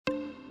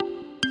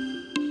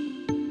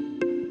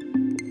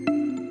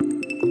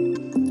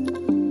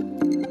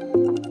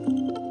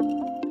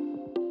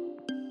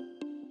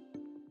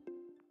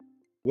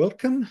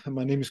Welcome.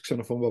 My name is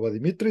Xenofon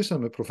Babadimitris.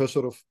 I'm a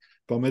professor of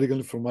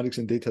biomedical informatics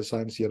and data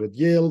science here at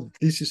Yale.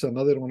 This is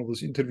another one of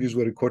those interviews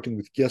we're recording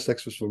with guest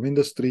experts from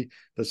industry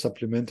that's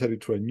supplementary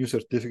to a new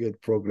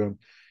certificate program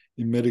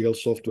in medical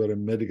software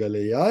and medical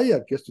AI.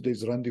 Our guest today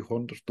is Randy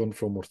Horton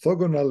from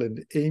Orthogonal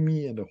and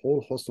Amy and a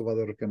whole host of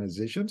other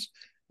organizations.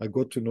 I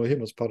got to know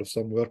him as part of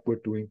some work we're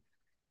doing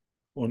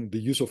on the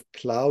use of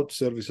cloud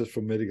services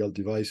for medical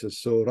devices.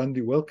 So Randy,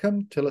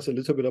 welcome. Tell us a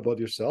little bit about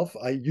yourself.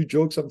 You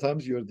joke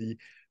sometimes you're the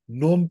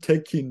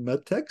non-tech in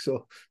medtech.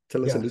 So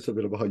tell us a little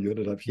bit about how you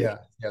ended up here.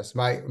 Yes.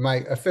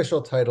 My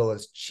official title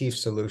is Chief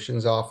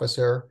Solutions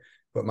Officer,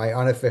 but my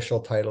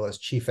unofficial title is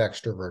Chief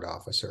Extrovert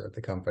Officer at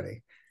the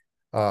company.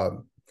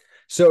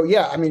 So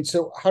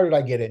how did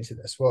I get into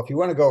this? Well, if you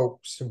want to go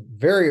some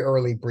very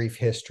early brief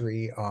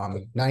history,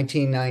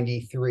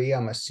 1993,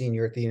 I'm a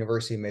senior at the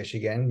University of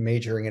Michigan,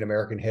 majoring in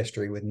American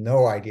history with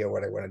no idea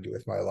what I want to do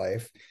with my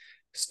life.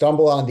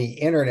 Stumble on the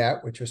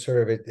internet, which was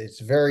sort of its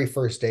very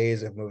first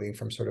days of moving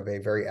from sort of a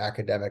very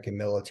academic and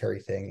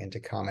military thing into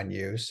common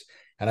use.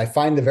 And I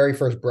find the very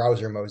first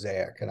browser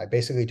Mosaic, and I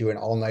basically do an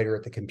all-nighter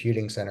at the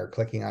computing center,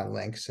 clicking on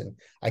links. And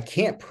I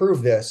can't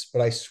prove this,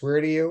 but I swear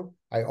to you,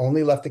 I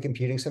only left the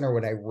computing center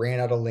when I ran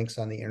out of links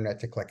on the internet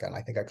to click on.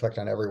 I think I clicked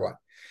on every one.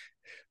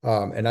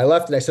 And I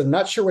left and I said, I'm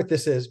not sure what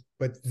this is,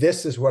 but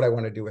this is what I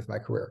want to do with my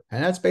career.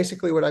 And that's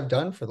basically what I've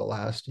done for the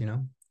last,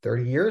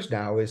 30 years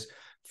now, is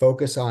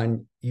focus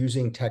on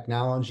using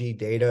technology,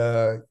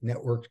 data,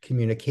 network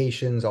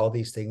communications, all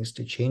these things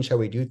to change how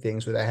we do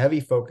things, with a heavy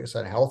focus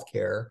on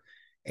healthcare.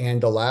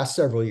 And the last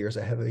several years,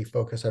 a heavy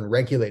focus on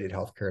regulated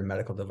healthcare and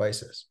medical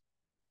devices.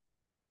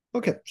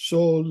 Okay,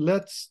 so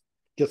let's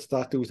get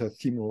started with a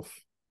theme of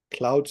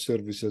cloud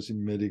services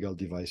in medical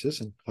devices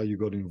and how you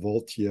got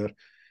involved here.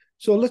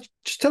 So let's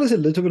just tell us a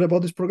little bit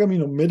about this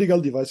program. Medical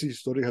devices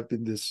historically have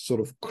been this sort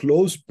of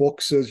closed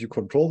boxes. You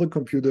control the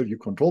computer, you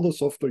control the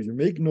software, you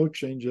make no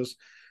changes.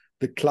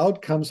 The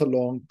cloud comes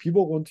along,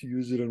 people want to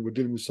use it, and we're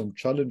dealing with some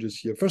challenges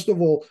here. First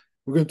of all,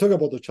 we're going to talk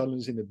about the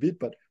challenges in a bit,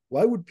 but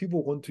why would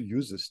people want to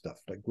use this stuff?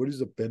 Like, what is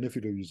the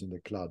benefit of using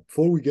the cloud?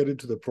 Before we get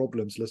into the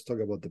problems, let's talk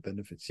about the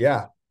benefits.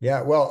 Yeah.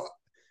 Well,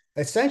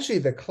 essentially,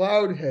 the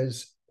cloud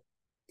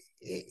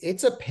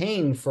it's a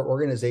pain for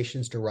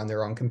organizations to run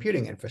their own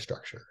computing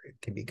infrastructure. It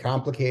can be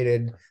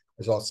complicated.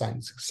 There's all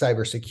kinds of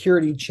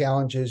cybersecurity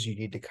challenges. You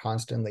need to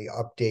constantly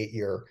update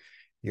your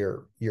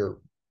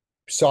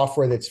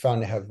software that's found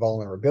to have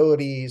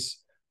vulnerabilities.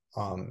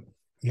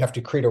 You have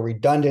to create a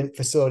redundant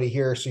facility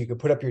here so you can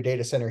put up your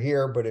data center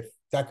here, but if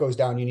that goes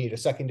down, you need a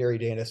secondary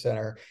data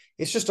center.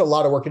 It's just a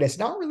lot of work, and it's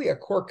not really a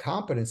core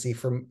competency.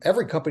 From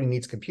every company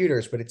needs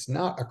computers, but it's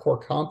not a core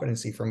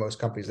competency for most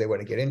companies they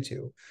want to get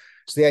into.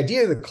 So the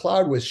idea of the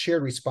cloud was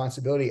shared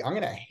responsibility. I'm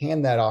going to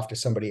hand that off to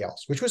somebody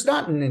else, which was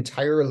not an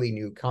entirely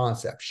new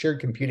concept. Shared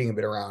computing had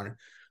been around,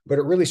 but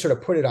it really sort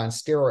of put it on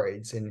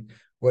steroids. And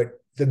what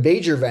the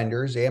major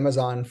vendors,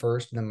 Amazon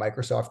first, and then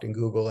Microsoft and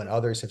Google and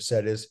others, have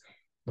said is,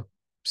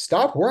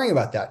 stop worrying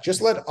about that. Just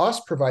let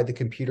us provide the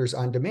computers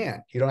on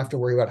demand. You don't have to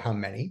worry about how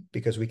many,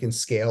 because we can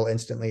scale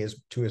instantly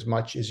to as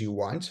much as you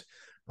want.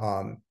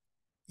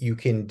 You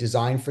can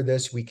design for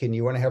this.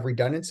 You want to have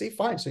redundancy?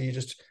 Fine. So you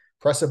just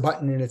press a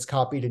button and it's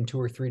copied in 2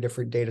 or 3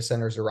 different data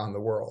centers around the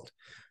world.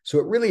 So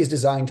it really is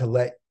designed to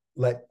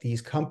let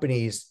these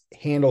companies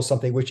handle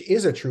something which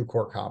is a true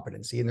core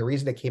competency. And the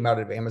reason it came out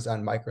of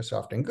Amazon,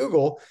 Microsoft, and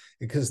Google,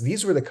 because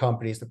these were the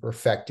companies that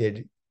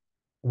perfected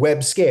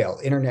web scale,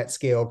 internet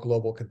scale,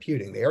 global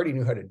computing. They already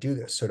knew how to do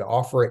this. So to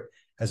offer it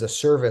as a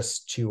service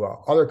to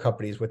other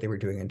companies, what they were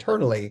doing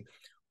internally,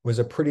 was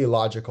a pretty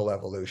logical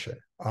evolution.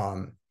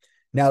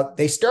 Now,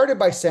 they started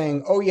by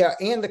saying, oh yeah,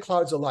 and the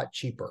cloud's a lot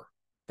cheaper.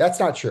 That's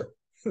not true.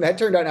 That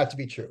turned out not to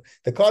be true.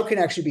 The cloud can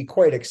actually be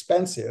quite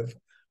expensive,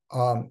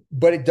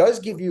 but it does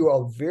give you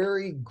a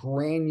very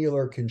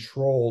granular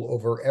control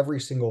over every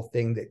single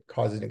thing that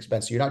causes an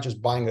expense. So you're not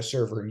just buying a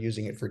server and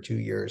using it for 2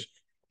 years.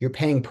 You're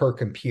paying per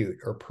compute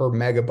or per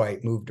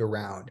megabyte moved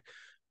around,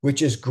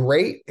 which is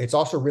great. It's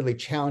also really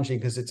challenging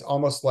because it's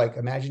almost like,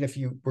 imagine if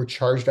you were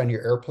charged on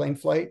your airplane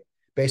flight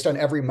based on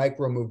every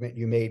micro movement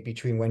you made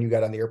between when you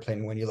got on the airplane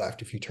and when you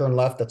left. If you turn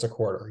left, that's a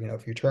quarter.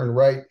 If you turn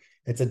right,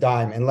 it's a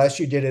dime, unless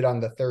you did it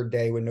on the 3rd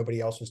day when nobody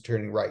else was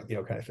turning right,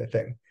 kind of a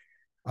thing.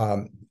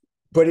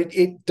 But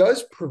it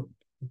does,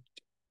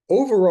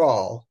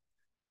 overall,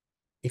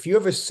 if you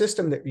have a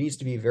system that needs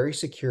to be very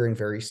secure and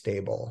very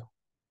stable,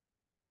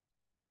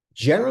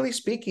 generally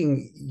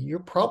speaking, you're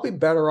probably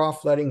better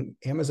off letting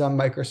Amazon,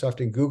 Microsoft,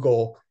 and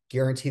Google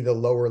guarantee the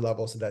lower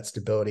levels of that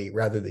stability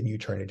rather than you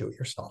trying to do it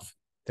yourself.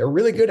 They're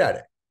really good at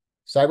it.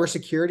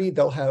 Cybersecurity,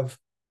 they'll have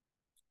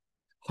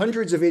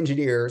hundreds of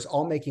engineers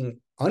all making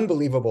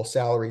unbelievable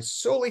salaries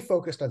solely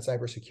focused on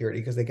cybersecurity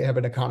because they can have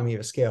an economy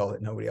of scale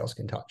that nobody else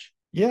can touch.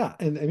 Yeah,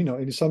 and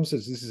in some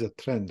sense, this is a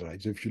trend, right?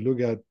 So if you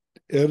look at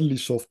early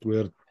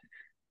software,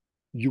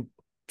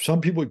 some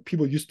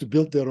people used to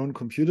build their own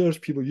computers,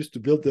 people used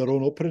to build their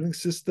own operating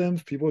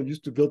systems, people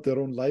used to build their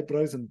own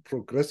libraries, and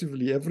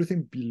progressively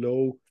everything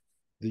below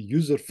the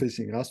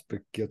user-facing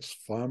aspect gets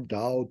farmed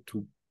out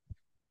to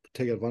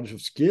take advantage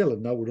of scale,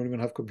 and now we don't even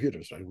have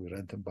computers, right? We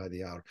rent them by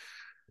the hour.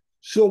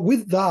 So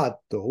with that,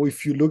 though,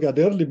 if you look at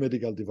early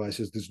medical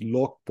devices, these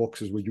lock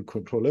boxes where you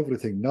control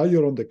everything, now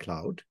you're on the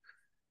cloud,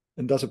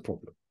 and that's a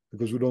problem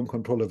because we don't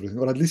control everything,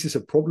 or at least it's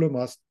a problem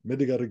as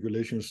medical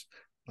regulations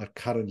are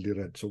currently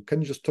read. So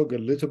can you just talk a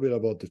little bit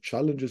about the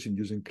challenges in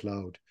using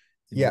cloud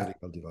in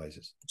medical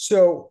devices?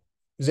 So,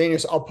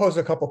 Zanius, I'll pose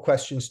a couple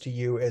questions to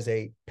you as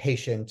a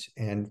patient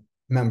and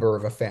member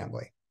of a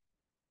family.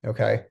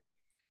 Okay.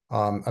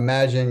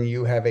 Imagine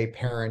you have a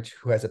parent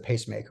who has a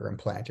pacemaker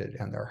implanted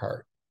in their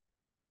heart.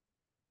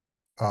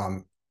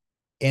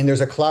 And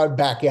there's a cloud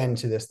back end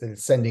to this that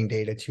it's sending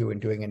data to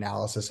and doing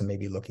analysis and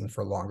maybe looking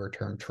for longer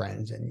term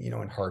trends and,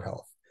 in heart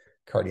health,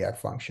 cardiac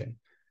function.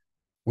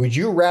 Would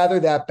you rather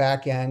that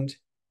back end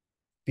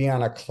be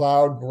on a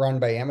cloud run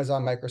by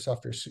Amazon,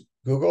 Microsoft, or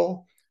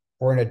Google,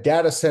 or in a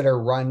data center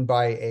run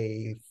by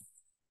a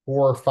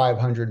 $400 or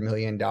 $500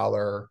 million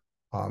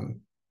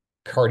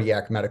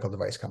cardiac medical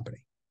device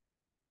company?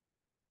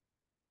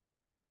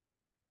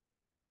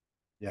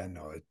 Yeah,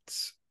 no,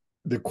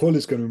 the call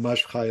is going to be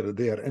much higher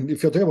there. And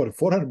if you're talking about a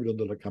 $400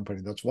 million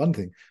company, that's one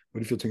thing.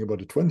 But if you're talking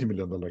about a $20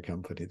 million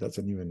company, that's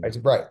an even...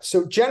 Right.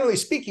 So generally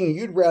speaking,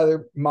 you'd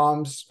rather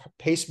mom's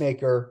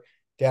pacemaker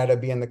data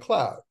be in the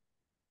cloud.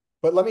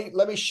 But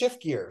let me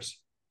shift gears.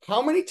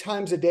 How many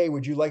times a day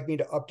would you like me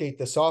to update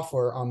the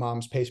software on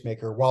mom's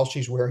pacemaker while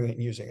she's wearing it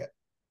and using it?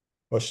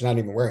 Well, she's not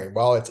even wearing it,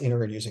 while it's in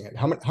her and using it.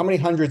 How many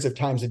hundreds of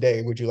times a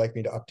day would you like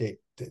me to update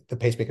the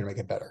pacemaker to make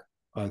it better?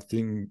 I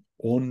think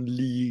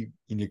only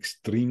in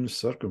extreme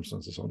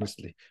circumstances,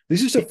 honestly.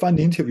 This is a fun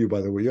interview,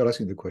 by the way. You're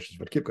asking the questions,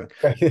 but keep going.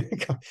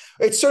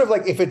 It's sort of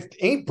like, if it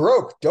ain't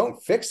broke,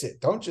 don't fix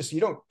it. You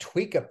don't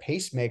tweak a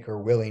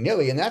pacemaker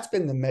willy-nilly. And that's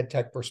been the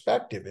medtech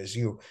perspective, is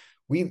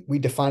we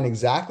define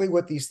exactly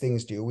what these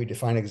things do. We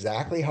define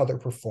exactly how they're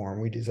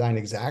performed. We design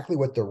exactly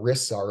what the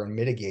risks are and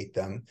mitigate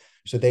them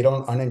so they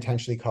don't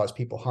unintentionally cause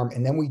people harm.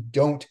 And then we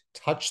don't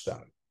touch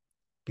them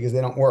because they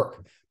don't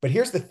work. But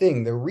here's the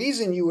thing. The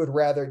reason you would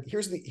rather,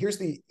 here's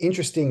the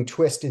interesting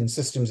twist in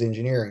systems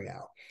engineering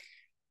now.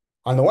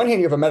 On the one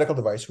hand, you have a medical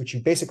device, which you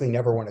basically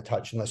never want to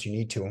touch unless you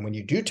need to. And when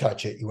you do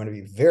touch it, you want to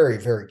be very,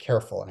 very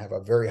careful and have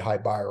a very high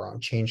bar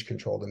around change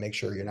control to make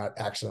sure you're not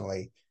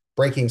accidentally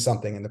breaking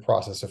something in the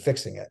process of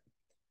fixing it.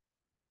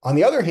 On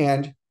the other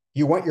hand,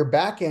 you want your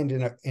back end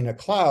in a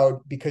cloud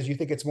because you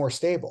think it's more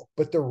stable.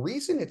 But the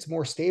reason it's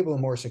more stable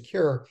and more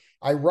secure,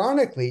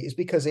 ironically, is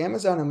because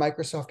Amazon and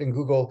Microsoft and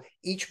Google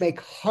each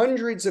make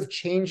hundreds of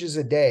changes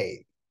a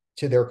day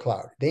to their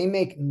cloud. They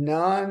make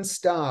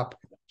nonstop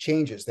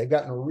changes. They've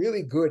gotten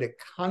really good at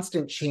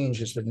constant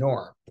change as the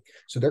norm.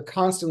 So they're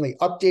constantly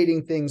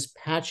updating things,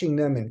 patching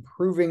them,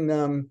 improving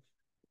them,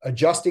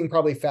 adjusting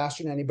probably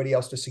faster than anybody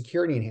else to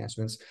security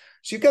enhancements.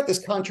 So you've got this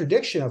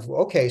contradiction of,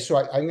 okay, so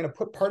I'm going to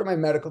put part of my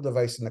medical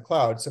device in the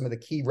cloud, some of the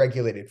key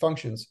regulated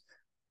functions.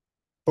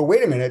 But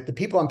wait a minute, the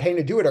people I'm paying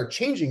to do it are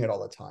changing it all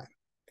the time.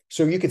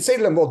 So you could say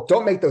to them, well,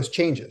 don't make those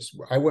changes.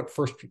 I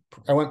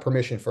want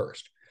permission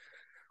first.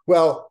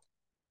 Well,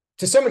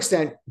 to some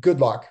extent, good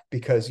luck,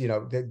 because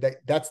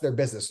that's their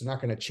business. They're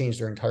not going to change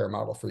their entire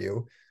model for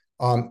you.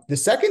 The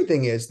second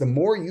thing is, the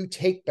more you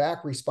take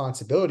back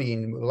responsibility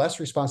and the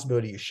less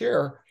responsibility you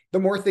share, the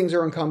more things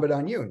are incumbent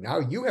on you. Now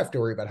you have to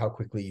worry about how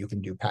quickly you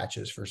can do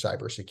patches for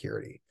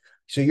cybersecurity.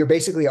 So you're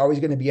basically always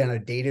going to be on a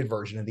dated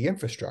version of the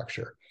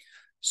infrastructure.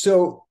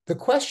 So the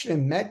question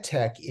in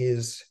medtech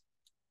is,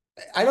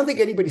 I don't think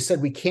anybody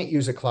said we can't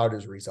use a cloud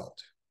as a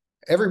result.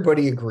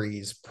 Everybody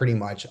agrees pretty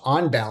much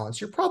on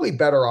balance, you're probably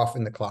better off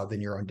in the cloud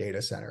than your own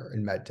data center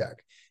in medtech,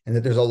 and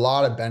that there's a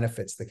lot of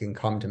benefits that can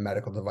come to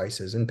medical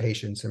devices and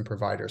patients and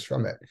providers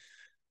from it.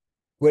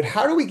 But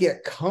how do we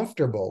get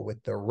comfortable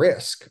with the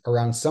risk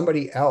around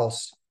somebody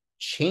else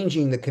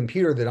changing the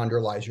computer that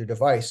underlies your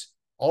device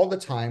all the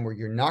time, where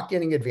you're not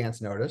getting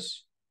advance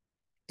notice?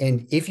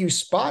 And if you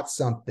spot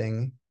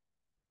something,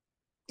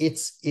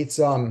 it's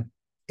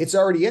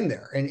already in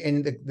there.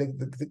 And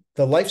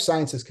the life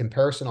sciences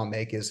comparison I'll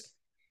make is,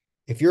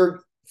 if you're a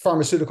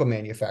pharmaceutical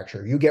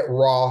manufacturer, you get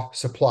raw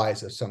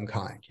supplies of some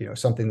kind,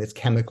 something that's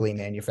chemically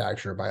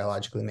manufactured,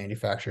 biologically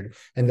manufactured,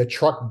 and the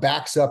truck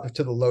backs up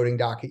to the loading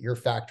dock at your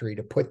factory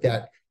to put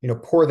that,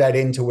 pour that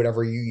into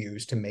whatever you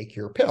use to make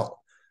your pill.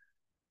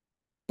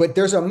 But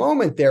there's a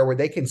moment there where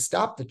they can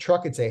stop the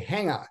truck and say,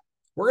 hang on,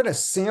 we're going to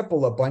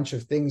sample a bunch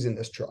of things in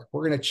this truck.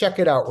 We're going to check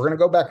it out. We're going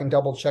to go back and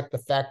double check the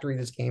factory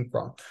this came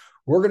from.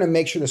 We're going to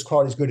make sure this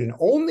quality is good. And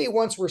only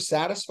once we're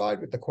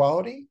satisfied with the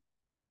quality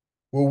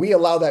will we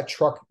allow that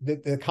truck,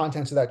 the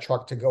contents of that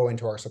truck, to go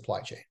into our supply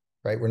chain,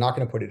 right? We're not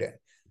going to put it in.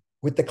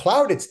 With the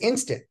cloud, it's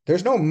instant.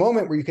 There's no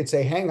moment where you could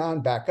say, hang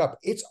on, back up.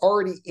 It's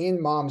already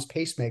in mom's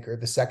pacemaker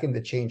the second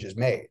the change is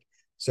made,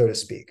 so to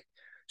speak.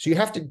 So you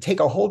have to take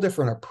a whole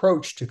different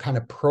approach to kind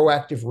of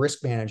proactive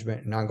risk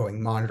management and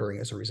ongoing monitoring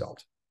as a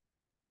result.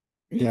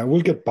 Yeah,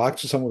 we'll get back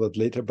to some of that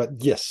later, but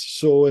yes.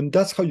 So, and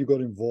that's how you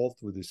got involved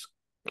with this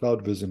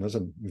cloud business,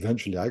 and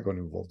eventually I got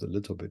involved a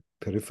little bit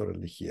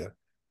peripherally here.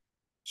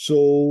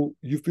 So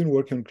you've been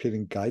working on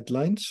creating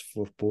guidelines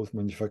for both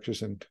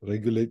manufacturers and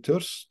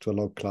regulators to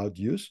allow cloud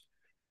use.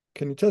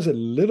 Can you tell us a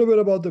little bit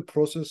about the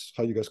process,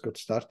 how you guys got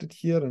started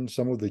here, and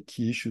some of the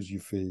key issues you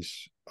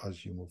face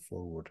as you move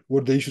forward?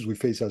 What are the issues we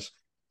face as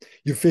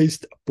you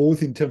faced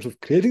both in terms of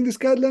creating these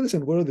guidelines,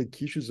 and what are the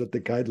key issues that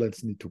the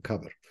guidelines need to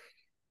cover?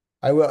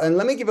 I will. And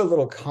let me give a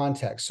little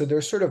context. So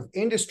there's sort of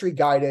industry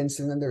guidance,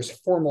 and then there's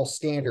formal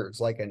standards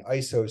like an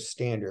ISO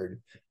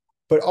standard.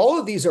 But all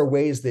of these are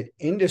ways that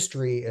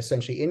industry,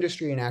 essentially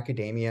industry and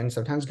academia, and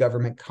sometimes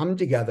government come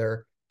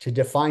together to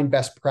define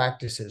best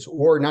practices,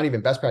 or not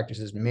even best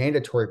practices,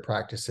 mandatory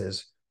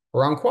practices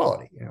around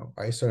quality.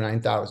 ISO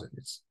 9000,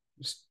 it's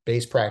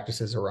base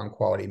practices around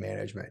quality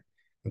management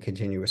and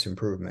continuous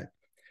improvement.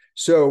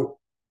 So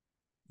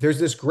there's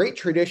this great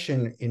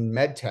tradition in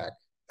medtech.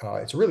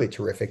 It's really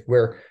terrific,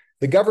 where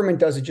the government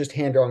doesn't just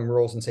hand down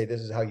rules and say,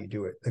 this is how you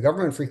do it. The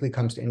government frequently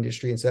comes to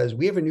industry and says,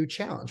 we have a new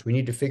challenge. We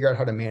need to figure out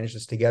how to manage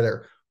this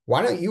together.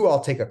 Why don't you all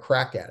take a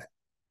crack at it?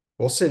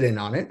 We'll sit in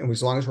on it. And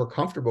as long as we're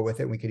comfortable with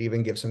it, we could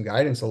even give some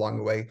guidance along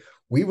the way.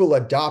 We will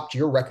adopt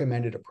your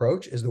recommended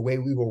approach as the way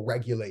we will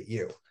regulate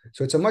you.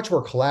 So it's a much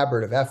more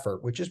collaborative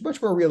effort, which is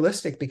much more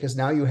realistic, because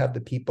now you have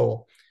the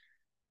people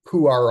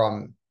who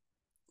are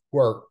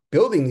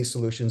building these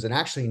solutions and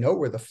actually know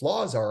where the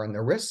flaws are and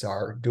the risks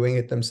are, doing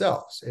it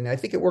themselves. And I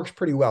think it works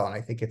pretty well. And I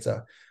think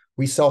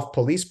we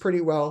self-police pretty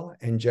well.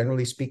 And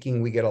generally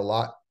speaking, we get a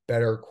lot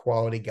better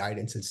quality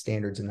guidance and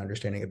standards and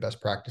understanding of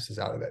best practices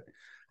out of it.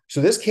 So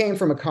this came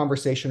from a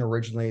conversation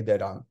originally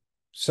that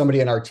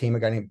somebody on our team, a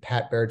guy named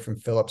Pat Baird from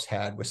Philips,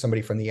 had with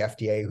somebody from the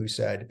FDA who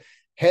said,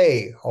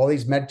 hey, all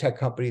these med tech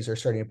companies are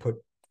starting to put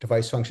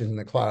device functions in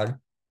the cloud.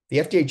 The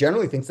FDA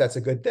generally thinks that's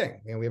a good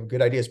thing. We have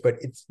good ideas, but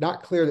it's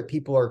not clear that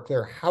people are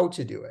clear how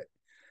to do it.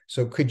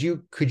 So could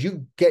you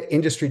get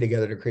industry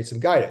together to create some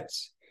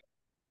guidance?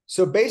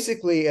 So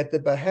basically, at the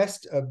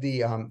behest of the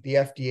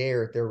FDA,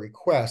 or at their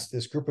request,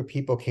 this group of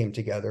people came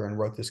together and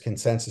wrote this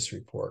consensus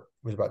report.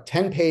 It was about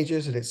 10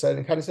 pages, and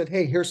it kind of said,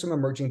 hey, here's some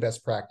emerging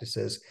best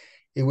practices.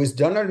 It was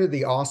done under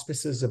the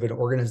auspices of an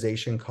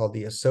organization called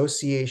the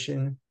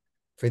Association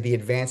for the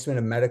Advancement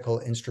of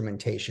Medical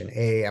Instrumentation,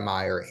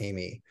 AAMI or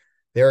AMI.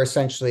 They're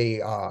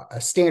essentially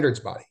a standards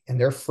body, and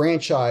they're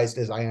franchised,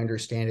 as I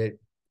understand it,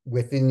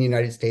 within the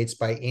United States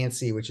by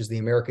ANSI, which is the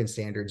American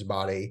standards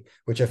body,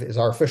 which is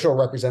our official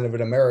representative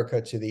in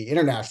America to the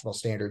international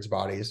standards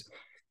bodies,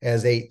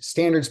 as a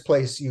standards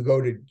place you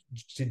go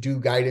to do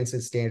guidance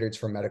and standards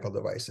for medical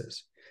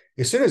devices.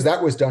 As soon as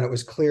that was done, it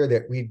was clear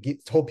that we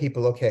told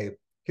people, okay,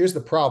 here's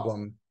the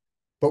problem,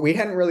 but we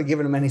hadn't really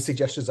given them any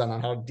suggestions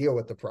on how to deal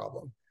with the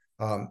problem.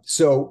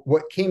 So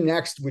what came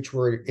next, which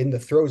we're in the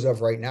throes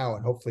of right now,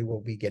 and hopefully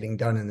we'll be getting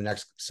done in the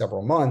next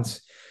several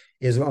months,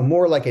 is a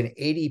more like an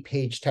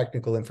 80-page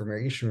technical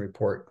information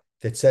report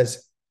that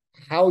says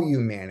how you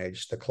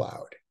manage the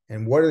cloud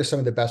and what are some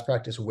of the best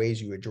practice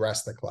ways you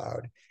address the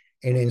cloud.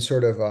 And in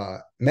sort of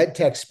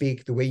medtech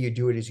speak, the way you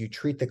do it is you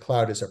treat the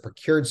cloud as a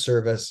procured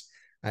service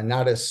and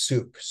not as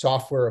SOUP,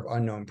 software of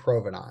unknown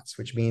provenance,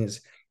 which means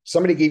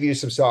somebody gave you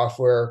some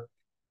software,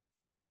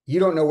 you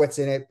don't know what's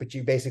in it, but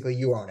you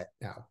own it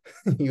now.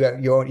 you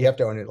have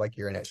to own it like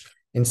you're in it.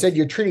 Instead,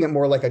 you're treating it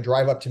more like a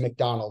drive up to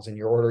McDonald's and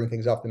you're ordering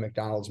things off the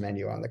McDonald's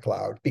menu on the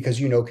cloud, because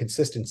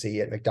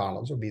consistency at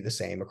McDonald's will be the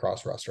same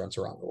across restaurants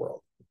around the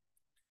world.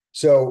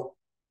 So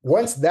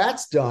once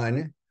that's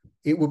done,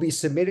 it will be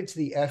submitted to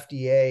the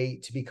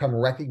FDA to become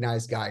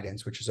recognized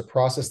guidance, which is a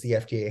process the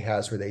FDA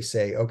has where they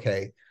say,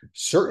 okay,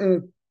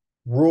 certain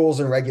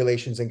rules and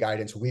regulations and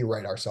guidance we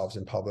write ourselves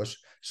and publish.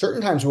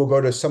 Certain times we'll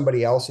go to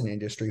somebody else in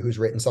industry who's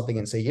written something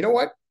and say, you know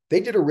what? They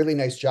did a really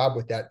nice job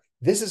with that.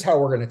 This is how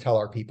we're going to tell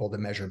our people to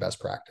measure best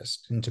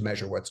practice and to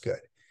measure what's good.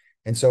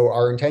 And so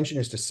our intention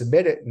is to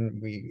submit it,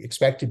 and we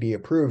expect to be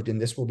approved,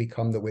 and this will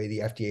become the way the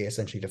FDA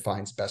essentially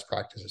defines best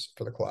practices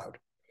for the cloud.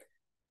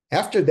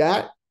 After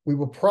that, we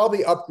will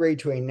probably upgrade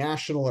to a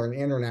national or an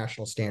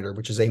international standard,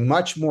 which is a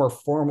much more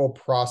formal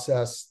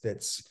process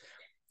that's,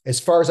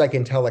 as far as I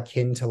can tell,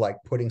 akin to like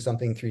putting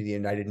something through the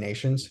United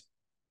Nations,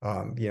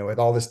 with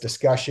all this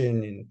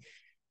discussion and,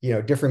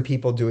 different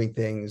people doing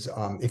things.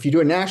 If you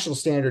do a national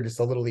standard, it's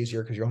a little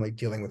easier because you're only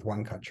dealing with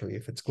one country.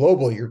 If it's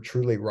global, you're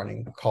truly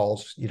running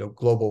calls,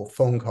 global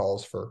phone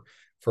calls for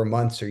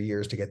months or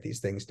years to get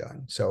these things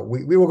done. So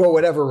we will go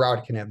whatever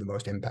route can have the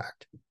most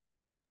impact.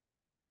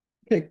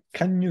 Okay,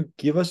 can you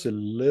give us a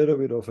little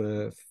bit of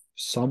a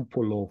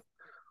sample of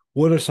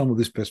what are some of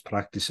these best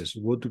practices?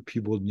 What do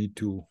people need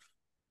to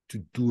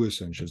do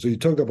essentially? So you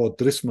talked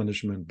about risk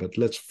management, but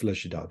let's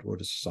flesh it out.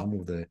 What is some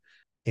of the...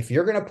 If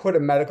you're going to put a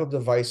medical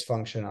device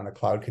function on a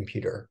cloud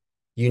computer,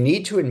 you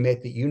need to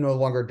admit that you no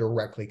longer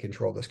directly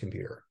control this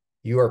computer.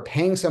 You are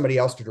paying somebody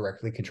else to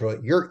directly control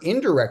it. You're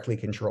indirectly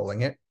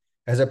controlling it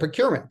as a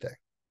procurement thing,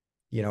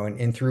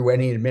 and through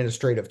any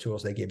administrative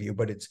tools they give you,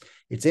 but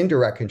it's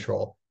indirect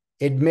control.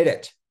 Admit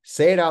it.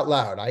 Say it out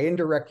loud. I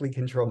indirectly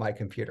control my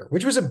computer,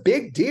 which was a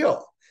big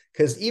deal,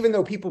 because even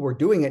though people were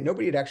doing it,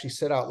 nobody had actually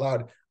said out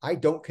loud, I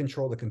don't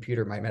control the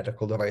computer my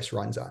medical device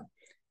runs on.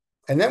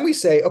 And then we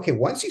say, okay,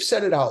 once you've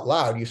said it out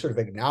loud, you sort of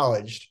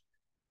acknowledged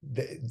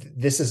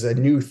this is a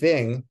new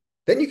thing,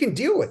 then you can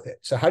deal with it.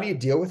 So how do you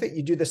deal with it?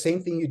 You do the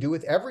same thing you do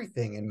with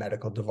everything in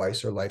medical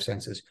device or life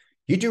sciences.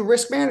 You do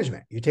risk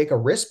management. You take a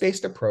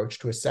risk-based approach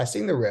to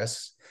assessing the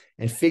risks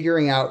and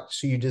figuring out,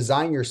 so you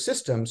design your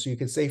system so you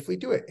can safely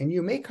do it. And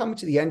you may come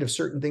to the end of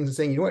certain things and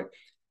saying, you know what,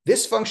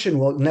 this function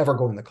will never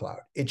go in the cloud.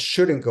 It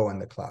shouldn't go in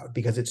the cloud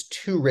because it's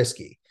too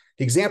risky.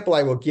 The example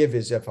I will give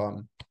is if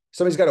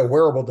somebody's got a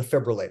wearable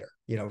defibrillator,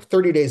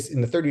 30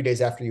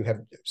 days after you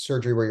have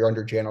surgery where you're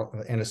under general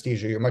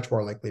anesthesia, you're much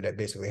more likely to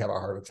basically have a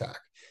heart attack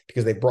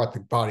because they brought the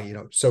body,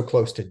 so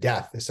close to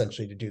death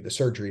essentially to do the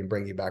surgery and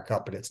bring you back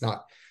up, and it's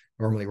not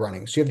normally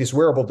running. So you have this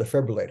wearable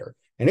defibrillator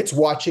and it's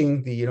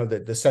watching the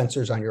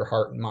sensors on your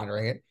heart and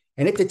monitoring it,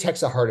 and it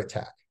detects a heart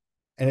attack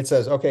and it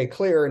says, okay,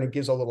 clear. And it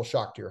gives a little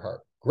shock to your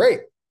heart.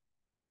 Great.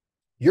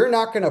 You're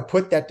not going to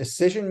put that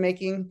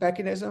decision-making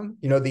mechanism,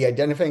 the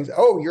identifying,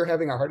 oh, you're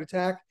having a heart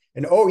attack,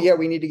 and oh, yeah,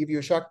 we need to give you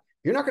a shock.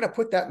 You're not going to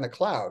put that in the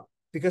cloud,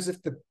 because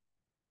if the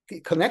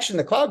connection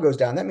to the cloud goes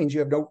down, that means you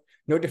have no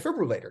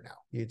defibrillator now.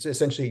 It's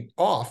essentially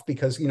off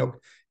because, the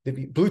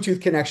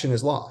Bluetooth connection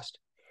is lost.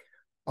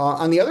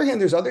 On the other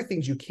hand, there's other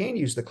things you can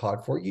use the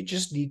cloud for. You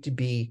just need to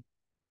be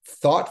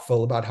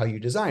thoughtful about how you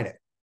design it.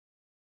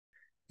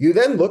 You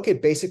then look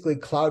at basically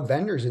cloud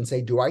vendors and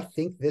say, do I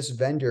think this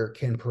vendor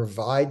can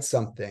provide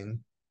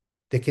something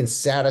that can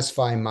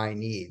satisfy my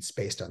needs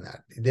based on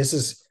that? This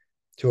is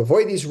to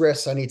avoid these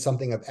risks. I need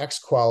something of X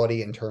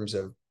quality in terms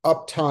of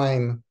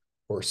uptime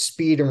or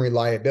speed and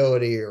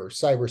reliability or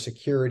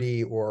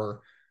cybersecurity,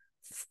 or,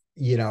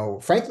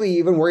 frankly,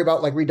 even worry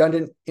about like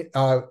redundant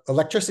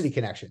electricity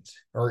connections,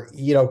 or,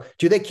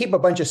 do they keep a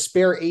bunch of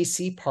spare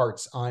AC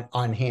parts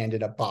on hand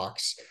in a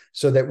box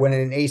so that when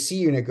an AC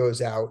unit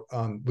goes out,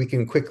 we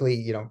can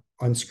quickly,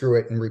 unscrew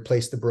it and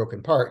replace the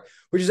broken part,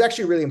 which is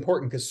actually really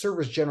important because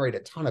servers generate a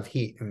ton of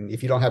heat. And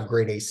if you don't have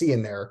great AC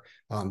in there,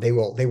 they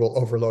will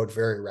overload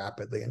very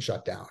rapidly and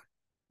shut down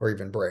or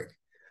even break.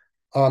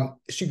 So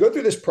you go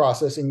through this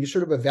process and you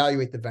sort of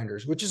evaluate the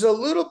vendors, which is a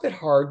little bit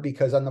hard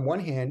because on the one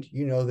hand,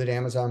 that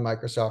Amazon,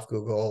 Microsoft,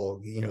 Google,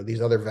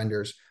 these other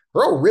vendors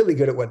are all really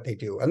good at what they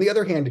do. On the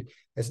other hand,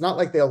 it's not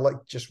like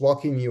they'll just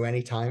welcome you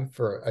anytime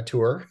for a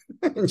tour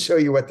and show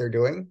you what they're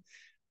doing.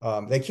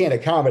 They can't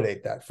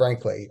accommodate that,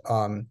 frankly.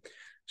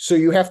 So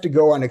you have to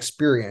go on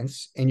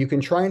experience, and you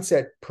can try and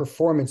set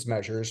performance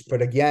measures.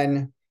 But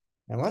again,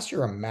 unless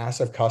you're a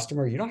massive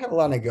customer, you don't have a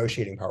lot of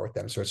negotiating power with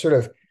them. So it's sort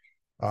of,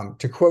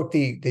 to quote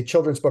the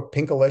children's book,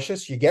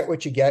 Pinkalicious, you get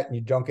what you get and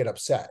you don't get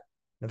upset.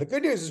 Now, the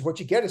good news is what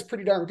you get is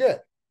pretty darn good,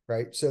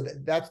 right? So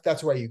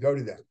that's why you go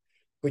to them.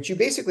 But you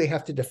basically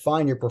have to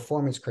define your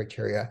performance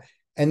criteria.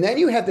 And then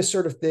you have this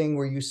sort of thing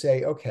where you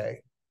say,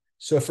 okay,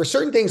 so for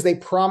certain things, they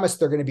promise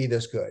they're going to be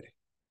this good.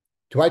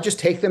 Do I just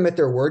take them at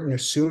their word and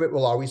assume it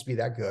will always be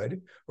that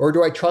good? Or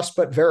do I trust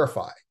but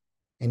verify?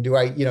 And do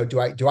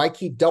I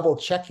keep double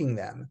checking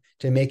them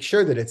to make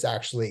sure that it's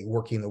actually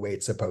working the way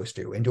it's supposed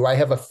to? And do I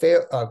have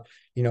a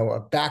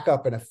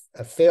backup and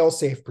a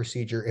fail-safe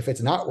procedure if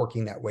it's not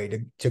working that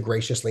way to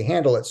graciously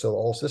handle it so the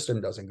whole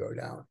system doesn't go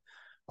down?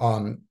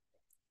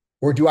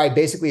 Or do I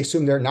basically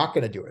assume they're not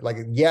going to do it? Like,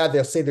 yeah,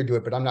 they'll say they're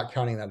doing it, but I'm not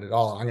counting that at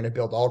all. I'm going to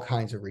build all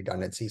kinds of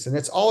redundancies. And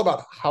it's all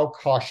about how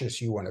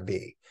cautious you want to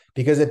be.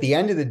 Because at the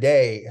end of the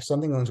day, if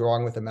something goes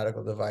wrong with a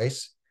medical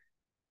device,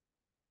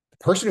 the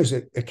person who's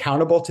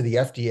accountable to the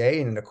FDA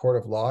and in a court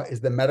of law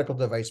is the medical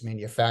device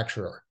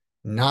manufacturer,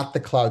 not the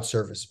cloud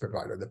service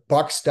provider. The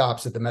buck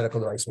stops at the medical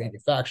device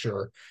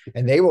manufacturer,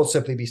 and they will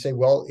simply be saying,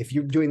 well, if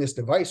you're doing this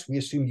device, we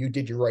assume you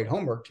did your right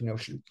homework to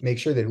make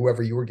sure that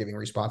whoever you were giving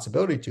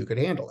responsibility to could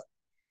handle it.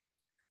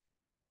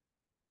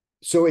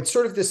 So it's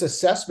sort of this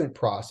assessment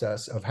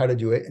process of how to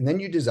do it. And then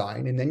you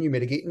design, and then you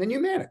mitigate, and then you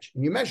manage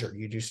and you measure.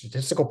 You do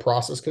statistical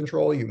process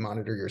control. You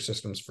monitor your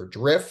systems for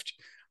drift.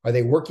 Are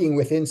they working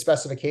within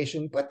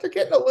specification? But they're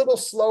getting a little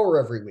slower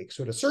every week.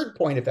 So at a certain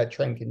point, if that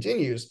trend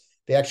continues,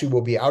 they actually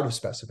will be out of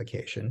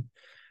specification.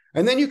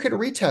 And then you can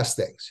retest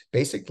things.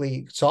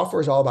 Basically,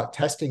 software is all about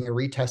testing and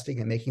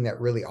retesting and making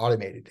that really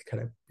automated to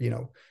kind of,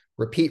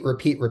 repeat,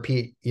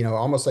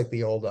 almost like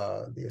the old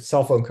the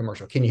cell phone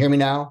commercial. Can you hear me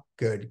now?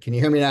 Good. Can you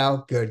hear me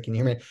now? Good. Can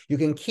you hear me? You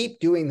can keep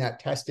doing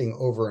that testing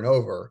over and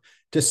over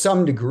to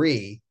some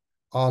degree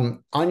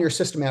on your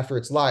system after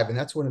it's live. And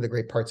that's one of the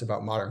great parts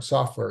about modern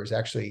software is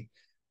actually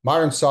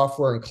modern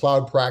software and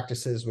cloud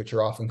practices, which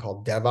are often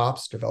called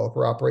DevOps,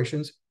 developer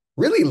operations,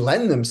 really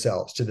lend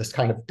themselves to this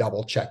kind of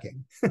double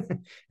checking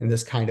and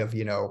this kind of,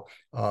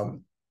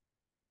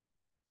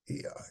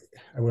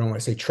 I wouldn't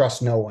want to say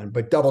trust no one,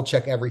 but double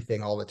check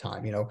everything all the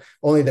time.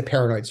 Only the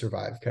paranoid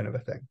survive kind of a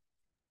thing.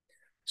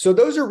 So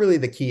those are really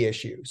the key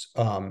issues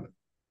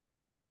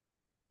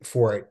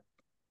for it.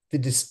 The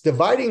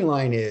dividing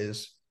line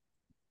is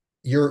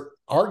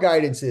our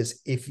guidance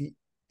is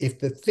if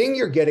the thing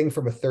you're getting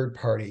from a third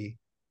party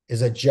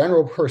is a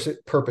general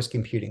purpose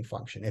computing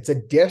function, it's a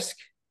disk,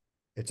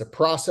 it's a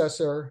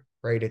processor,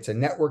 right? It's a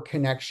network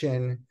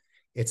connection,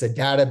 it's a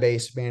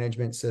database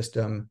management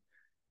system.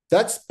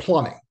 That's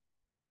plumbing.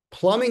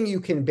 Plumbing, you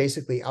can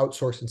basically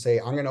outsource and say,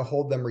 I'm going to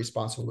hold them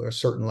responsible to a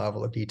certain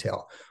level of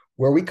detail.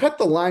 Where we cut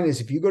the line is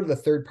if you go to the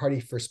third party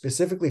for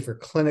specifically for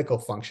clinical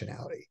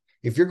functionality.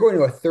 If you're going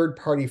to a third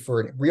party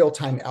for a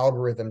real-time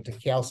algorithm to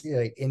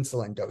calculate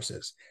insulin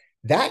doses,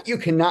 that you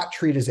cannot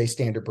treat as a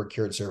standard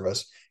procured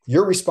service.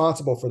 You're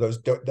responsible for those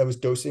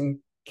dosing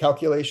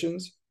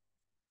calculations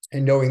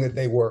and knowing that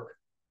they work.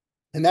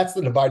 And that's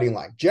the dividing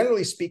line.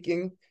 Generally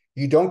speaking,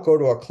 you don't go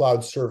to a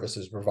cloud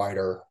services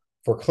provider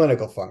for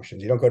clinical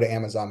functions. You don't go to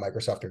Amazon,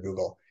 Microsoft, or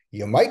Google.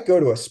 You might go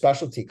to a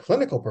specialty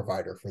clinical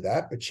provider for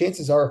that, but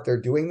chances are if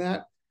they're doing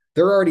that,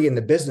 they're already in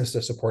the business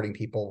of supporting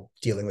people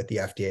dealing with the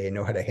FDA and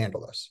know how to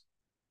handle this.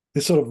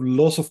 This sort of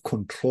loss of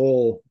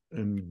control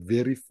and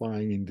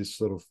verifying in this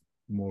sort of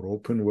more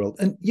open world.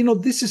 And,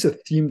 this is a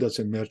theme that's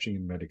emerging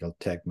in medical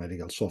tech,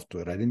 medical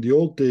software, right? In the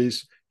old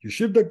days, you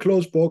shipped a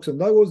closed box and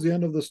that was the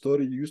end of the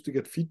story. You used to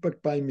get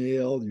feedback by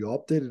mail. You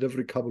updated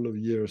every couple of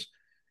years.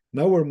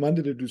 Now we're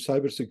mandated to do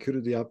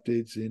cybersecurity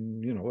updates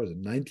in,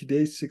 90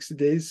 days, 60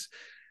 days.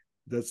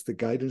 That's the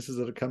guidances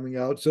that are coming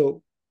out.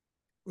 So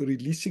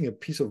releasing a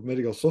piece of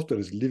medical software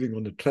is living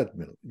on a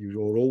treadmill.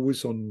 You're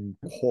always on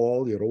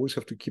call. You always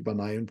have to keep an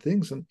eye on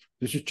things. And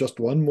this is just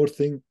one more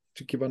thing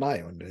to keep an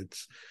eye on.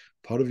 It's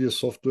part of your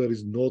software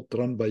is not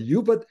run by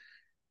you. But,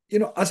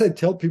 as I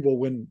tell people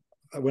when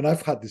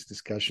I've had these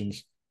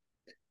discussions,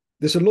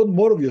 there's a lot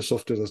more of your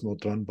software that's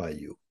not run by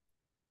you.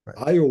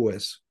 Right.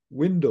 iOS,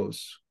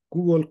 Windows,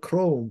 Google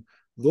Chrome,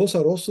 those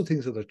are also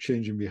things that are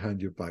changing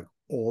behind your back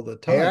all the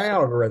time. AI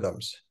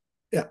algorithms.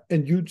 Yeah,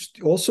 and you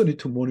also need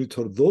to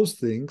monitor those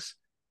things.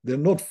 They're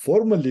not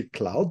formally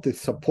cloud. They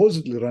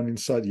supposedly run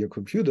inside your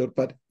computer.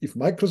 But if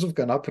Microsoft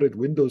can upgrade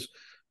Windows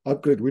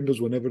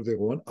whenever they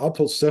want,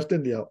 Apple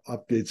certainly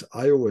updates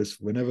iOS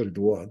whenever it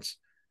wants.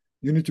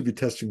 You need to be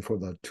testing for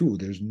that too.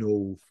 There's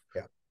no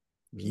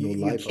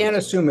you can't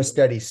assume a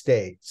steady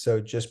state.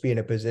 So just be in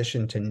a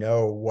position to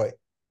know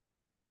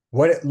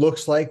what it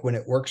looks like when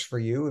it works for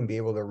you and be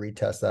able to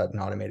retest that in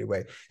an automated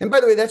way. And by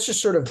the way, that's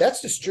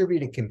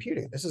distributed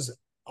computing. This is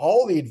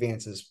all the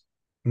advances,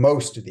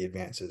 most of the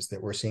advances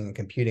that we're seeing in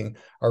computing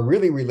are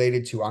really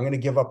related to, I'm going to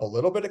give up a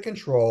little bit of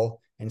control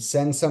and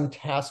send some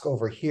task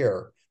over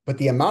here, but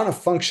the amount of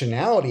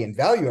functionality and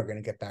value I'm going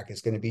to get back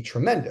is going to be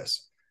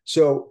tremendous.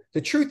 So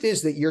the truth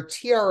is that your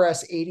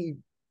TRS-80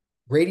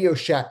 Radio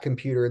Shack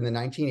computer in the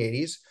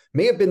 1980s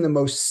may have been the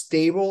most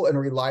stable and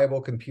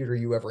reliable computer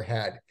you ever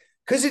had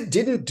because it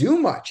didn't do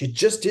much. It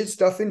just did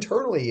stuff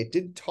internally. It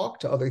didn't talk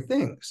to other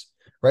things.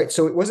 Right.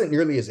 So it wasn't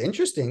nearly as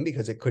interesting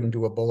because it couldn't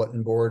do a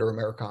bulletin board or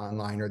America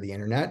Online or the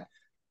internet,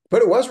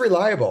 but it was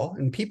reliable.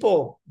 And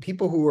people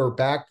who were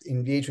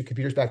engaged with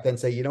computers back then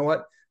say, you know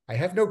what, I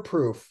have no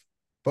proof,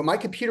 but my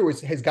computer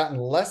has gotten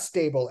less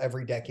stable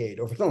every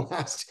decade over the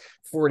last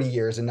 40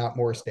 years and not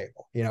more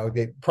stable.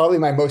 Probably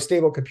my most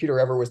stable computer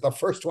ever was the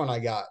first one I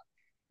got,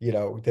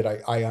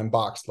 that I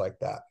unboxed like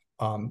that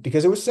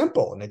because it was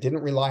simple and it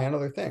didn't rely on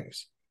other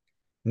things.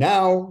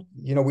 Now,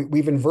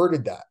 we've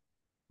inverted that.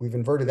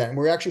 And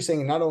we're actually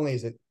saying not only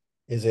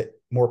is it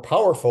more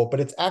powerful, but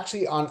it's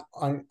actually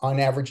on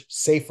average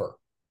safer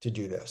to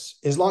do this,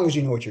 as long as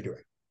you know what you're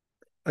doing.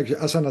 Actually,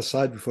 as an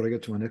aside, before I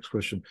get to my next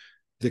question,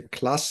 the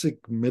classic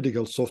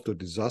medical software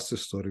disaster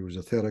story was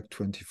a Therac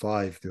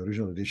 25, the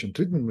original radiation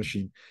treatment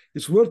machine.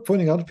 It's worth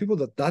pointing out to people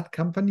that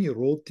company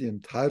wrote the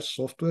entire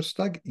software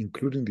stack,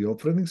 including the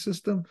operating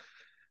system.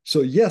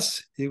 So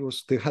yes,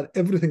 they had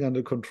everything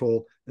under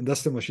control, and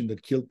that's the machine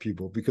that killed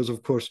people because,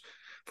 of course,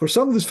 for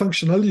some of this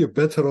functionality, you're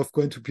better off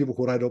going to people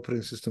who write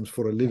operating systems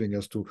for a living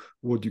as to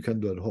what you can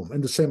do at home.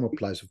 And the same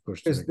applies, of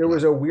course. Because there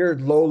was a weird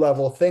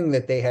low-level thing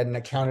that they hadn't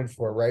accounted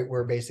for, right?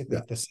 Where basically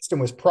the system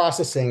was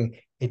processing,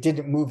 it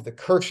didn't move the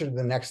cursor to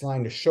the next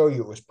line to show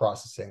you it was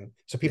processing.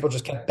 So people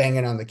just kept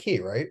banging on the key,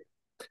 right?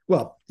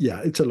 Well,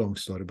 yeah, it's a long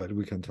story, but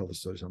we can tell the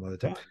story some other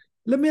time. Yeah.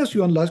 Let me ask you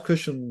one last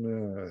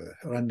question,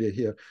 Randy,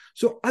 here.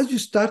 So as you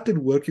started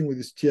working with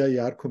this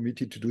TIR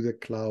committee to do the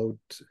cloud,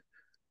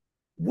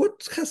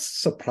 what has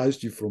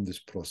surprised you from this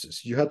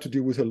process? You had to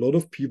deal with a lot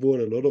of people,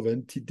 a lot of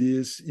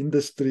entities,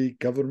 industry,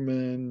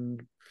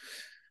 government,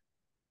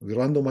 the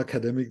random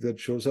academic that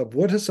shows up.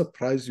 What has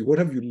surprised you? What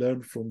have you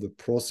learned from the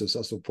process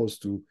as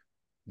opposed to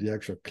the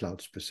actual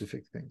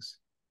cloud-specific things?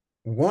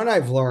 One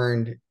I've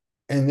learned,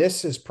 and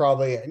this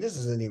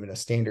isn't even a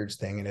standards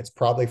thing, and it's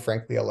probably,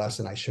 frankly, a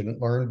lesson I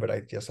shouldn't learn, but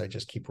I guess I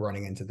just keep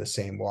running into the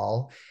same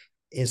wall,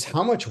 is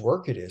how much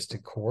work it is to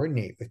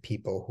coordinate with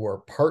people who are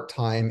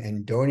part-time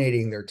and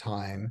donating their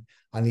time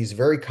on these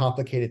very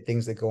complicated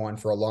things that go on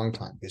for a long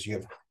time. Because you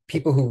have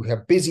people who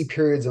have busy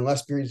periods and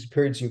less busy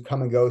periods, you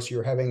come and go. So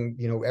you're having,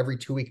 every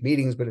 2-week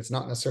meetings, but it's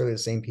not necessarily the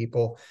same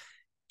people.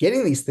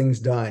 Getting these things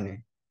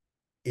done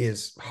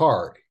is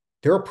hard.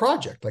 They're a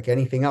project like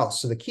anything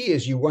else. So the key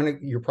is you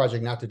want your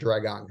project not to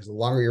drag on, because the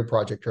longer your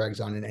project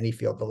drags on in any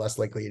field, the less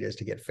likely it is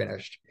to get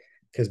finished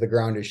because the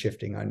ground is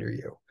shifting under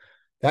you.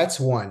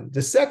 That's one.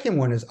 The second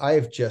one is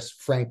I've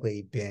just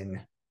frankly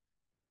been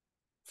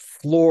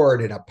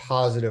floored in a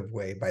positive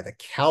way by the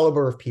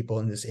caliber of people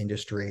in this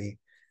industry,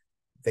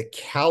 the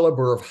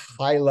caliber of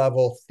high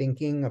level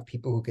thinking of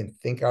people who can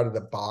think out of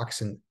the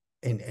box and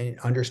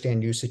understand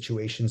new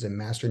situations and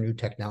master new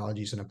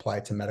technologies and apply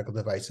it to medical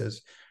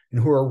devices,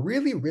 and who are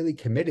really, really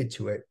committed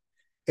to it,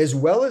 as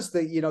well as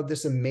the,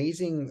 this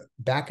amazing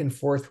back and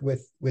forth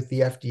with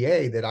the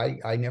FDA that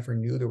I never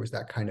knew there was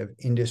that kind of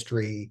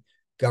industry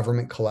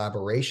government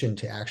collaboration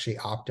to actually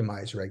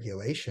optimize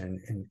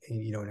regulation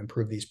and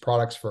improve these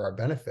products for our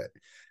benefit.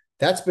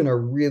 That's been a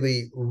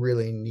really,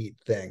 really neat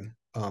thing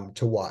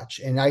to watch.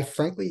 And I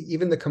frankly,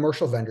 even the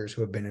commercial vendors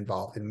who have been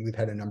involved, and we've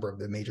had a number of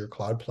the major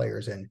cloud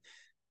players, and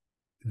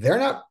they're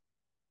not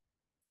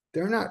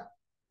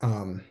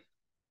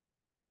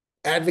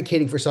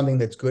advocating for something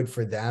that's good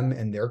for them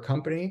and their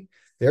company.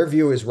 Their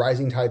view is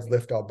rising tides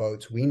lift all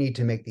boats. We need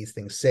to make these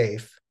things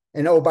safe.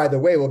 And oh, by the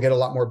way, we'll get a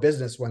lot more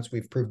business once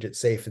we've proved it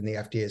safe and the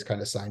FDA has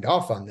kind of signed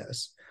off on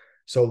this.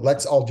 So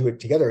let's all do it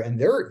together. And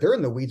they're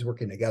in the weeds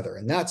working together.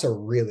 And that's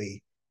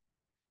in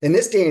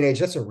this day and age,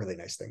 that's a really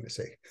nice thing to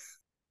see.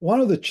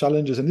 One of the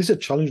challenges, and this is a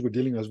challenge we're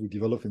dealing as we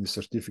develop in the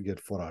certificate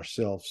for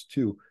ourselves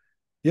too,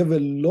 you have a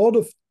lot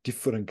of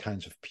different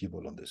kinds of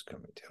people on this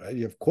committee, right?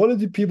 You have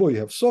quality people, you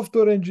have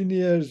software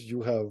engineers,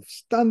 you have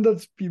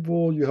standards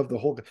people, you have the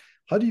whole.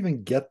 How do you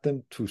even get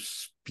them to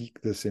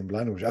speak the same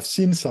language? I've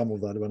seen some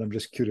of that, but I'm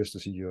just curious to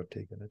see your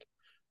take on it.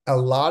 A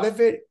lot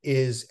of it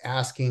is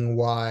asking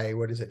why,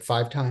 what is it,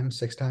 5 times,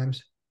 6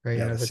 times, right?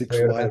 Yeah, The 6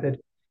 Toyota why. method.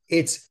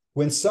 It's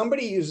when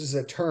somebody uses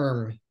a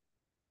term,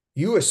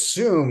 you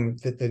assume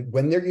that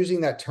when they're using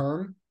that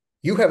term,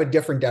 you have a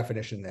different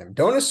definition than them.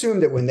 Don't assume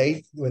that when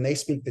they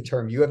speak the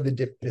term, you have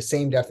the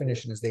same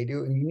definition as they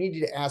do, and you need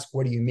to ask,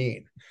 what do you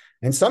mean?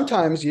 And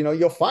sometimes,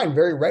 you'll find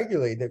very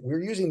regularly that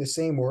we're using the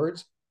same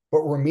words,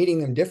 but we're meaning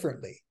them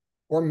differently.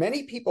 Or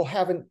many people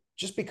haven't,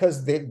 just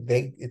because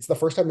it's the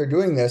first time they're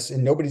doing this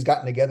and nobody's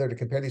gotten together to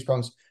compare these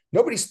problems,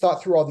 nobody's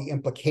thought through all the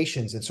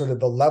implications and sort of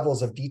the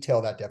levels of detail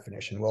of that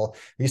definition. Well,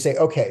 you say,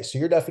 okay, so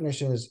your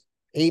definition is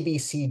A, B,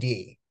 C,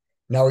 D.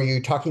 Now, are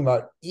you talking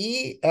about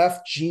E,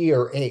 F, G,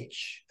 or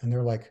H? And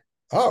they're like,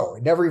 oh,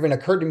 it never even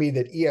occurred to me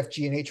that E, F,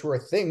 G, and H were a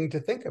thing to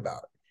think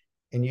about.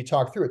 And you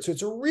talk through it. So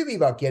it's really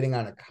about getting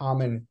on a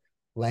common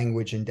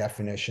language and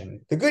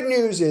definition. The good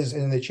news is,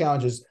 and the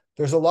challenge is,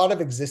 there's a lot of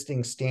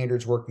existing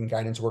standards work and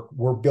guidance work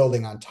we're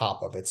building on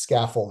top of it,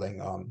 scaffolding.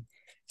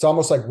 It's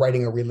almost like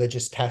writing a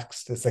religious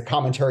text. It's a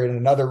commentary on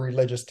another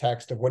religious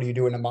text of what do you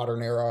do in a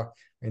modern era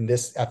in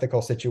this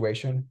ethical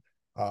situation.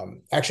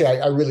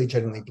 Actually, I really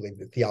genuinely believe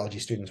that theology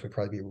students would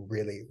probably be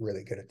really,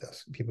 really good at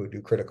this. People who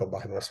do critical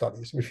Bible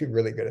studies would be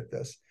really good at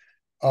this.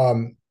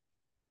 And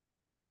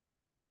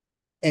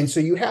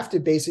so you have to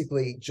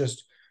basically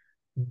just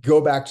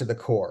go back to the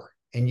core.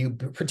 And you,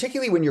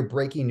 particularly when you're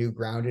breaking new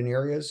ground in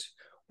areas,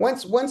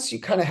 once you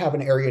kind of have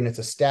an area and it's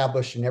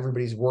established and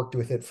everybody's worked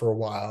with it for a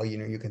while,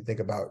 you can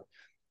think about,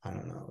 I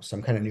don't know,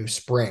 some kind of new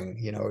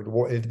spring,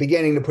 at the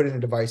beginning to put in a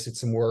device,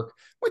 it's some work.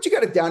 Once you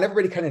got it down,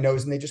 everybody kind of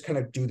knows and they just kind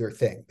of do their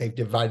thing. They've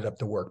divided up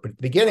the work. But at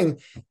the beginning,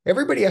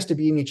 everybody has to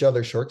be in each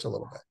other's shorts a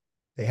little bit.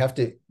 They have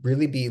to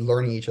really be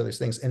learning each other's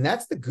things. And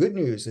that's the good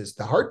news. Is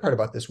the hard part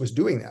about this was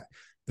doing that.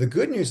 The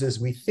good news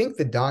is we think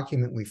the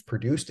document we've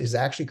produced is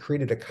actually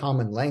created a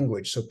common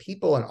language. So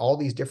people in all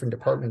these different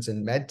departments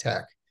in med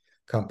tech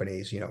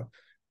companies,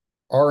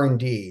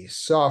 R&D,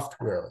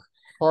 software,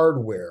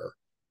 hardware,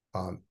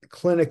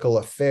 clinical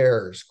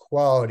affairs,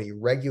 quality,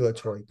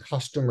 regulatory,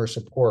 customer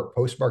support,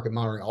 post-market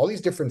monitoring, all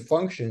these different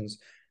functions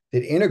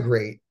that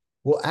integrate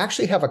will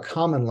actually have a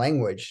common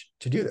language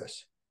to do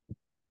this.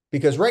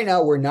 Because right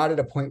now we're not at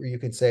a point where you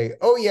can say,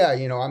 oh yeah,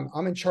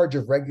 I'm in charge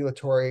of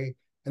regulatory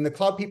and the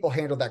cloud people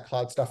handle that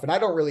cloud stuff and I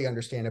don't really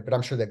understand it, but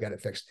I'm sure they've got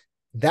it fixed.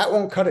 That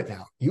won't cut it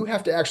now. You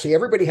have to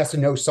everybody has to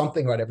know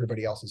something about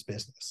everybody else's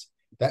business.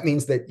 That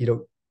means that,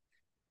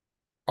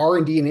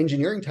 R&D and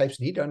engineering types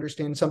need to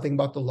understand something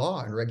about the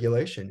law and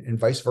regulation and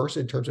vice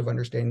versa in terms of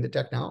understanding the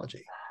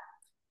technology.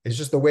 It's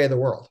just the way of the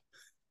world.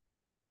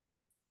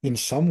 In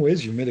some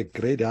ways, you made a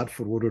great ad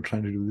for what we're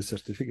trying to do with the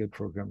certificate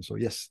program. So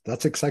yes,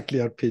 that's exactly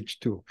our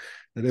pitch too,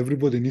 that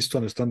everybody needs to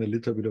understand a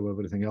little bit of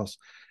everything else.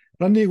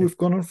 Randy, we've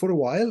gone on for a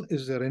while.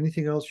 Is there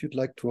anything else you'd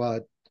like to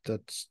add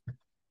that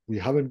we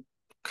haven't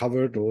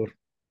covered or?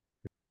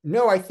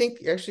 No, I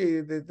think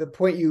actually the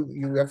point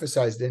you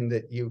emphasized in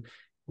that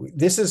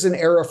this is an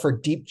era for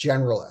deep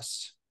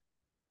generalists.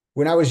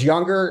 When I was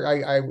younger,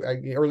 I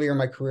earlier in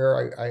my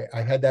career,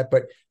 I had that,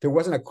 but there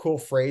wasn't a cool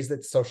phrase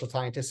that social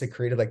scientists had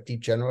created like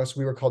deep generalists.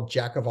 We were called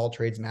jack of all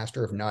trades,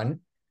 master of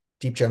none.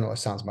 Deep generalist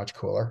sounds much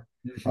cooler.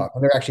 And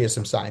there actually is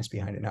some science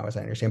behind it now, as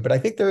I understand. But I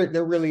think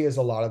there really is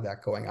a lot of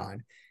that going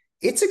on.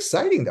 It's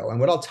exciting though. And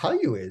what I'll tell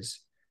you is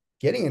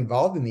getting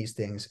involved in these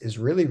things is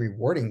really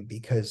rewarding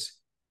because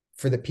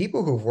for the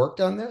people who've worked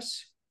on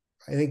this,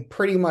 I think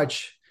pretty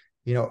much,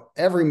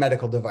 every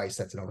medical device,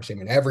 that's an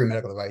overstatement, every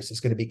medical device is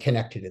going to be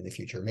connected in the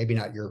future. Maybe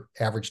not your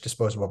average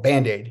disposable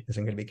Band-Aid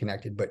isn't going to be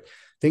connected, but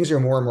things are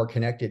more and more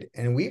connected.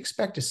 And we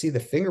expect to see the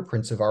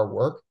fingerprints of our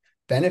work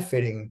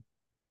benefiting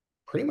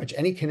pretty much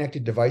any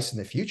connected device in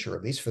the future,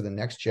 at least for the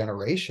next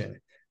generation.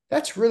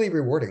 That's really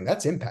rewarding.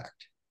 That's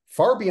impact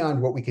far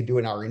beyond what we can do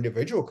in our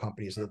individual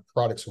companies, the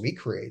products we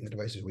create and the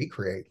devices we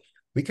create.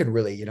 We can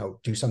really,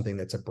 do something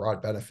that's a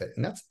broad benefit,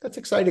 and that's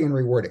exciting and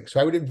rewarding. So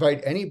I would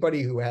invite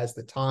anybody who has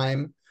the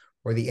time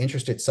or the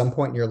interest at some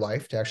point in your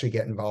life to actually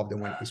get involved in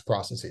one of these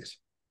processes.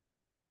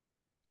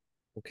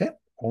 Okay.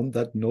 On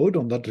that note,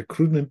 on that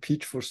recruitment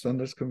pitch for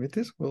standards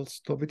committees, we'll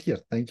stop it here.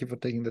 Thank you for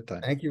taking the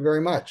time. Thank you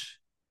very much.